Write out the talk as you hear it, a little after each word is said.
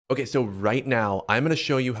Okay, so right now I'm gonna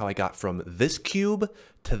show you how I got from this cube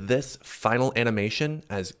to this final animation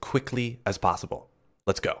as quickly as possible.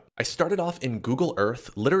 Let's go. I started off in Google Earth,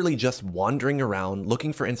 literally just wandering around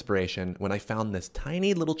looking for inspiration when I found this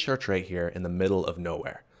tiny little church right here in the middle of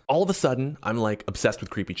nowhere. All of a sudden, I'm like obsessed with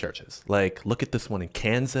creepy churches. Like, look at this one in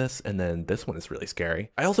Kansas, and then this one is really scary.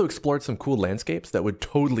 I also explored some cool landscapes that would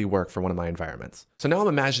totally work for one of my environments. So now I'm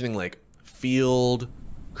imagining like field,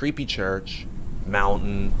 creepy church,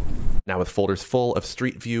 mountain. Now with folders full of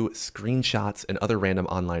street view, screenshots, and other random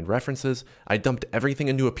online references, I dumped everything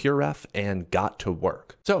into a PureRef and got to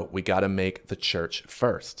work. So we gotta make the church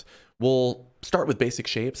first. We'll start with basic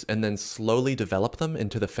shapes and then slowly develop them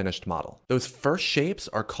into the finished model. Those first shapes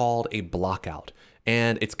are called a blockout.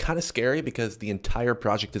 And it's kind of scary because the entire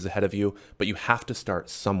project is ahead of you, but you have to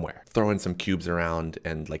start somewhere. Throwing some cubes around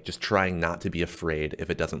and like just trying not to be afraid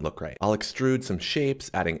if it doesn't look right. I'll extrude some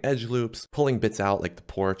shapes, adding edge loops, pulling bits out like the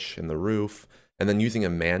porch and the roof, and then using a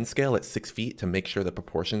man scale at 6 feet to make sure the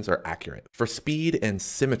proportions are accurate. For speed and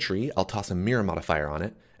symmetry, I'll toss a mirror modifier on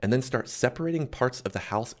it, and then start separating parts of the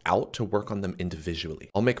house out to work on them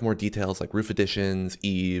individually. I'll make more details like roof additions,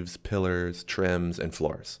 eaves, pillars, trims, and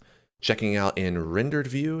floors. Checking out in rendered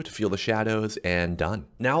view to feel the shadows, and done.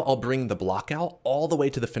 Now I'll bring the block out all the way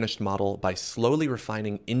to the finished model by slowly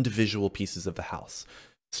refining individual pieces of the house,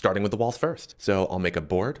 starting with the walls first. So I'll make a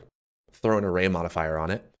board, throw an array modifier on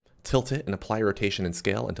it, tilt it and apply rotation and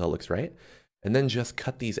scale until it looks right, and then just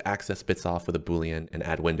cut these access bits off with a Boolean and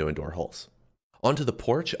add window and door holes. Onto the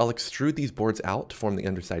porch, I'll extrude these boards out to form the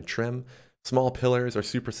underside trim. Small pillars are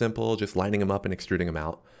super simple, just lining them up and extruding them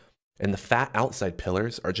out. And the fat outside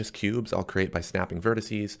pillars are just cubes I'll create by snapping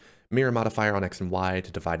vertices, mirror modifier on X and Y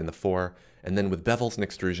to divide into 4, and then with bevels and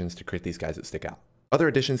extrusions to create these guys that stick out. Other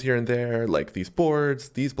additions here and there, like these boards,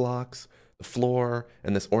 these blocks, the floor,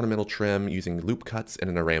 and this ornamental trim using loop cuts and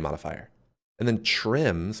an array modifier. And then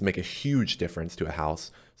trims make a huge difference to a house,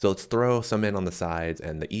 so let's throw some in on the sides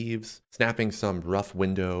and the eaves, snapping some rough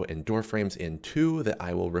window and door frames in too that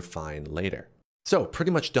I will refine later. So pretty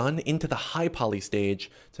much done, into the high poly stage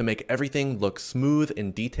to make everything look smooth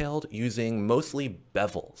and detailed using mostly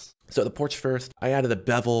bevels. So the porch first, I added a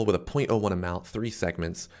bevel with a 0.01 amount, 3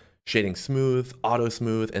 segments, shading smooth, auto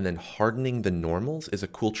smooth, and then hardening the normals is a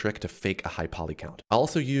cool trick to fake a high poly count. I'll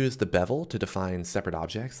also use the bevel to define separate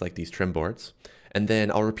objects like these trim boards, and then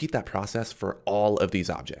I'll repeat that process for all of these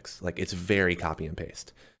objects. Like it's very copy and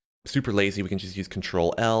paste. Super lazy, we can just use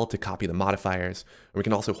Control L to copy the modifiers, or we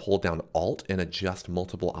can also hold down Alt and adjust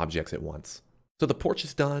multiple objects at once. So the porch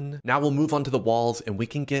is done. Now we'll move on to the walls and we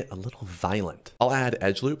can get a little violent. I'll add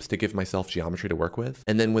edge loops to give myself geometry to work with.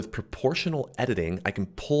 And then with proportional editing, I can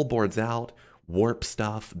pull boards out, warp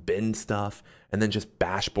stuff, bend stuff, and then just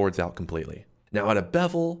bash boards out completely. Now at a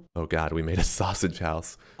bevel, oh God, we made a sausage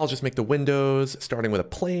house. I'll just make the windows, starting with a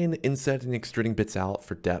plane, inset and extruding bits out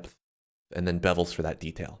for depth, and then bevels for that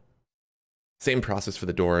detail. Same process for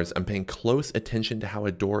the doors. I'm paying close attention to how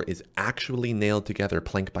a door is actually nailed together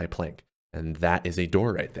plank by plank. And that is a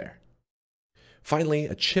door right there. Finally,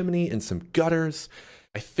 a chimney and some gutters.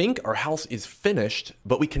 I think our house is finished,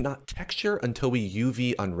 but we cannot texture until we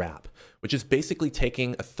UV unwrap, which is basically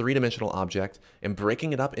taking a 3-dimensional object and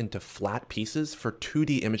breaking it up into flat pieces for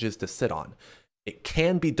 2D images to sit on. It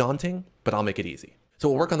can be daunting, but I'll make it easy. So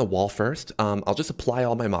we'll work on the wall first. I'll just apply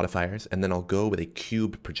all my modifiers and then I'll go with a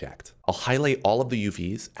cube project. I'll highlight all of the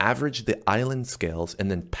UVs, average the island scales, and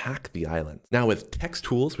then pack the islands. Now with Text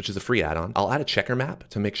Tools, which is a free add-on, I'll add a checker map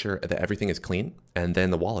to make sure that everything is clean, and then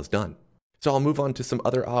the wall is done. So I'll move on to some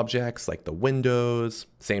other objects like the windows,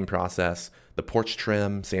 same process, the porch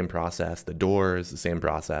trim, same process, the doors, the same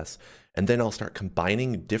process. And then I'll start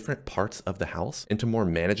combining different parts of the house into more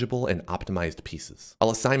manageable and optimized pieces. I'll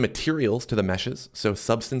assign materials to the meshes so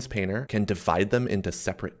Substance Painter can divide them into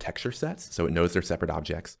separate texture sets so it knows they're separate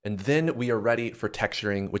objects. And then we are ready for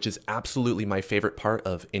texturing, which is absolutely my favorite part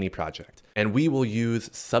of any project. And we will use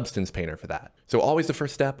Substance Painter for that. So always the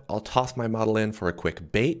first step, I'll toss my model in for a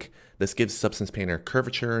quick bake. This gives Substance Painter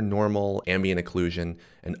curvature, normal, ambient occlusion,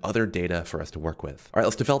 and other data for us to work with. All right,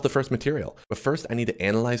 let's develop the first material. But first I need to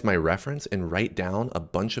analyze my reference and write down a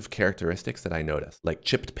bunch of characteristics that I notice, like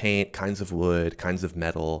chipped paint, kinds of wood, kinds of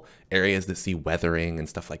metal, areas that see weathering and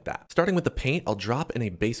stuff like that. Starting with the paint, I'll drop in a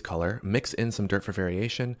base color, mix in some dirt for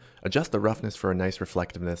variation, adjust the roughness for a nice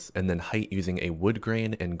reflectiveness, and then height using a wood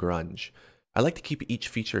grain and grunge. I like to keep each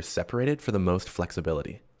feature separated for the most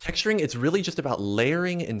flexibility. Texturing, it's really just about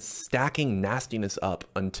layering and stacking nastiness up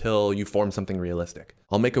until you form something realistic.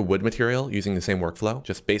 I'll make a wood material using the same workflow,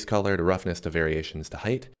 just base color to roughness to variations to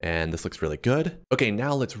height, and this looks really good. Okay,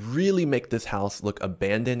 now let's really make this house look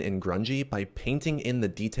abandoned and grungy by painting in the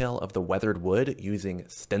detail of the weathered wood using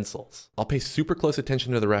stencils. I'll pay super close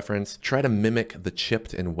attention to the reference, try to mimic the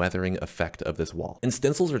chipped and weathering effect of this wall. And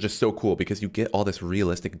stencils are just so cool because you get all this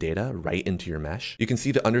realistic data right into your mesh. You can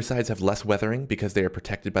see the undersides have less weathering because they are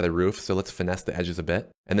protected by the roof, so let's finesse the edges a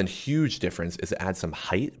bit. And then huge difference is to add some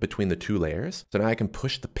height between the two layers. So now I can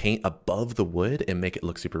push the paint above the wood and make it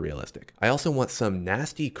look super realistic. I also want some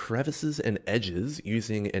nasty crevices and edges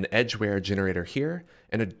using an edgeware generator here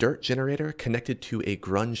and a dirt generator connected to a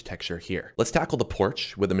grunge texture here. Let's tackle the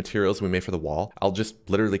porch with the materials we made for the wall. I'll just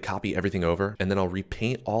literally copy everything over and then I'll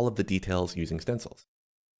repaint all of the details using stencils.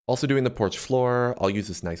 Also doing the porch floor, I'll use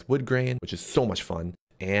this nice wood grain, which is so much fun.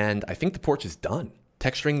 And I think the porch is done.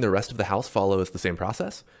 Texturing the rest of the house follows the same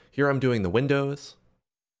process. Here I'm doing the windows,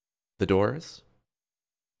 the doors,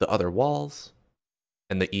 the other walls,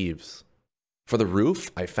 and the eaves. For the roof,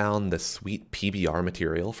 I found this sweet PBR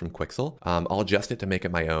material from Quixel. I'll adjust it to make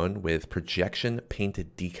it my own with projection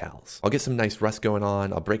painted decals. I'll get some nice rust going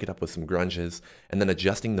on, I'll break it up with some grunges, and then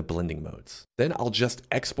adjusting the blending modes. Then I'll just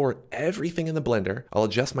export everything in the blender. I'll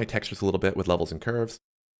adjust my textures a little bit with levels and curves.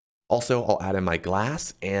 Also, I'll add in my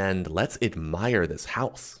glass, and let's admire this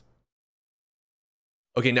house.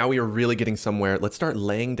 Okay, now we are really getting somewhere. Let's start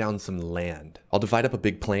laying down some land. I'll divide up a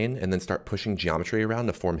big plane and then start pushing geometry around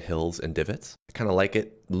to form hills and divots. I kind of like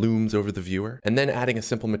it, looms over the viewer. And then adding a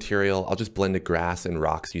simple material, I'll just blend the grass and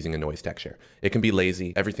rocks using a noise texture. It can be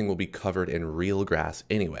lazy, everything will be covered in real grass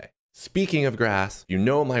anyway. Speaking of grass, you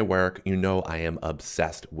know my work, you know I am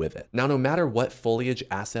obsessed with it. Now, no matter what foliage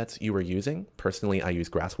assets you are using, personally I use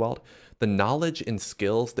Grasswald, the knowledge and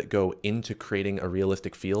skills that go into creating a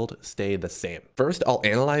realistic field stay the same. First, I'll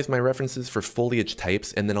analyze my references for foliage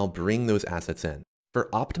types and then I'll bring those assets in. For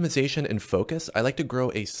optimization and focus, I like to grow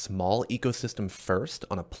a small ecosystem first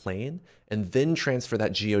on a plane and then transfer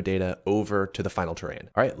that geodata over to the final terrain.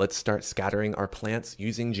 All right, let's start scattering our plants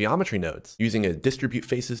using geometry nodes, using a distribute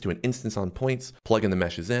faces to an instance on points, plugging the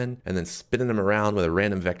meshes in, and then spinning them around with a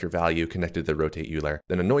random vector value connected to the rotate Euler,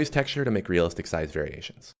 then a noise texture to make realistic size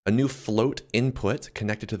variations. A new float input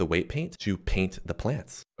connected to the weight paint to paint the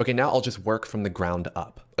plants. Okay, now I'll just work from the ground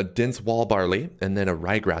up. A dense wall barley, and then a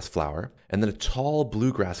ryegrass flower, and then a tall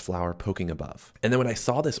bluegrass flower poking above. And then when I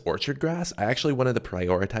saw this orchard grass, I actually wanted to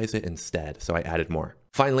prioritize it instead, so I added more.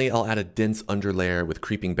 Finally, I'll add a dense underlayer with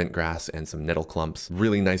creeping bent grass and some nettle clumps.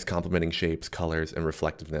 Really nice complementing shapes, colors, and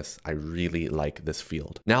reflectiveness. I really like this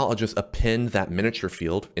field. Now I'll just append that miniature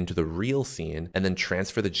field into the real scene and then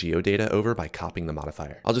transfer the geodata over by copying the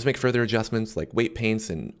modifier. I'll just make further adjustments like weight paints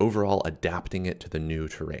and overall adapting it to the new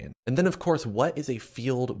terrain. And then of course, what is a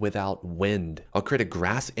field without wind? I'll create a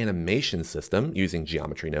grass animation system using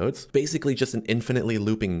geometry nodes. Basically just an infinitely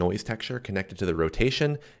looping noise texture connected to the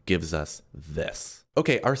rotation gives us this.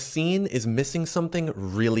 Okay, our scene is missing something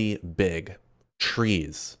really big.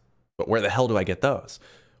 Trees. But where the hell do I get those?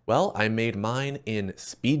 Well, I made mine in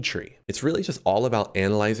SpeedTree. It's really just all about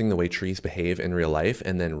analyzing the way trees behave in real life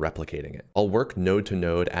and then replicating it. I'll work node to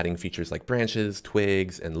node, adding features like branches,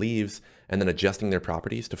 twigs, and leaves, and then adjusting their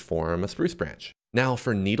properties to form a spruce branch. Now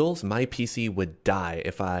for needles, my PC would die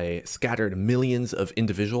if I scattered millions of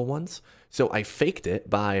individual ones. So I faked it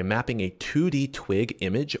by mapping a 2D twig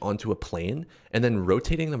image onto a plane and then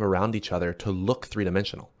rotating them around each other to look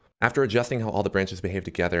three-dimensional. After adjusting how all the branches behave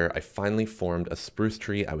together, I finally formed a spruce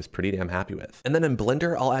tree I was pretty damn happy with. And then in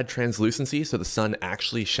Blender, I'll add translucency so the sun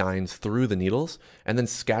actually shines through the needles and then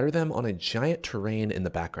scatter them on a giant terrain in the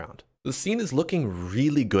background. The scene is looking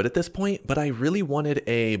really good at this point, but I really wanted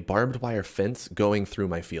a barbed wire fence going through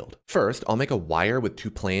my field. First, I'll make a wire with two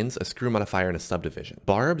planes, a screw modifier, and a subdivision.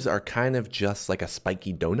 Barbs are kind of just like a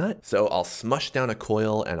spiky donut, so I'll smush down a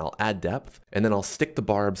coil and I'll add depth, and then I'll stick the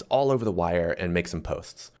barbs all over the wire and make some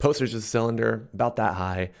posts. Posts are just a cylinder, about that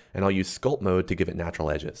high, and I'll use sculpt mode to give it natural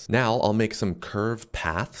edges. Now I'll make some curved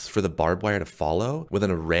paths for the barbed wire to follow with an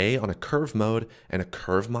array on a curve mode and a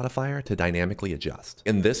curve modifier to dynamically adjust.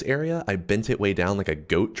 In this area, I bent it way down like a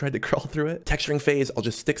goat tried to crawl through it. Texturing phase, I'll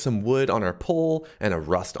just stick some wood on our pole and a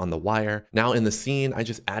rust on the wire. Now in the scene, I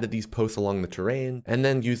just added these posts along the terrain and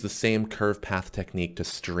then use the same curve path technique to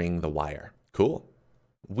string the wire. Cool.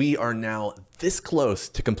 We are now this close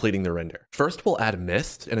to completing the render. First, we'll add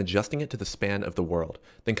mist and adjusting it to the span of the world,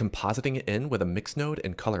 then compositing it in with a mix node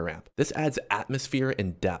and color ramp. This adds atmosphere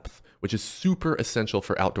and depth, which is super essential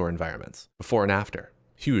for outdoor environments. Before and after.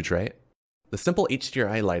 Huge, right? The simple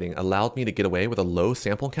HDRI lighting allowed me to get away with a low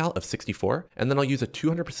sample count of 64, and then I'll use a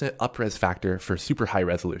 200% up-res factor for super high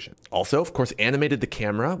resolution. Also, of course, animated the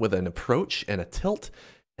camera with an approach and a tilt,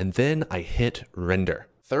 and then I hit render.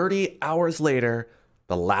 30 hours later,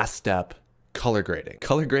 the last step, color grading.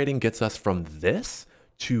 Color grading gets us from this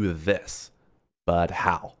to this. But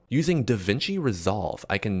how? Using Davinci Resolve,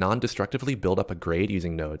 I can non-destructively build up a grade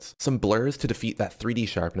using nodes, some blurs to defeat that 3D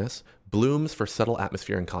sharpness, blooms for subtle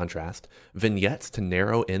atmosphere and contrast, vignettes to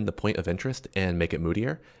narrow in the point of interest and make it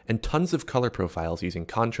moodier, and tons of color profiles using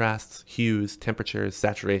contrasts, hues, temperatures,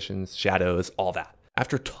 saturations, shadows, all that.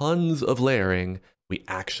 After tons of layering, we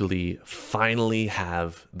actually finally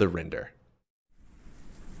have the render.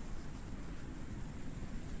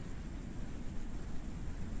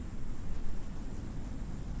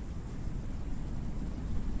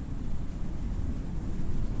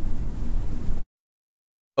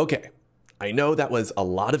 Okay, I know that was a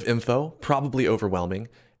lot of info, probably overwhelming,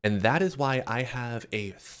 and that is why I have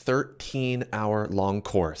a 13-hour-long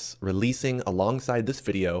course releasing alongside this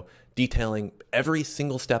video detailing every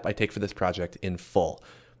single step I take for this project in full.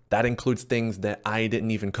 That includes things that I didn't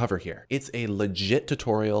even cover here. It's a legit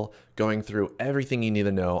tutorial going through everything you need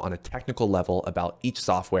to know on a technical level about each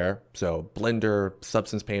software, so Blender,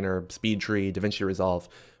 Substance Painter, SpeedTree, Davinci Resolve,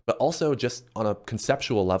 but also just on a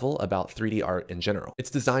conceptual level about 3D art in general. It's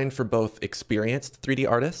designed for both experienced 3D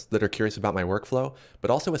artists that are curious about my workflow, but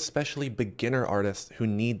also especially beginner artists who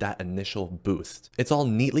need that initial boost. It's all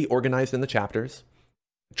neatly organized in the chapters.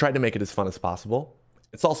 I tried to make it as fun as possible.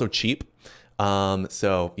 It's also cheap.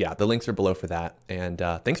 So yeah, the links are below for that. And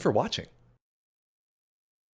thanks for watching.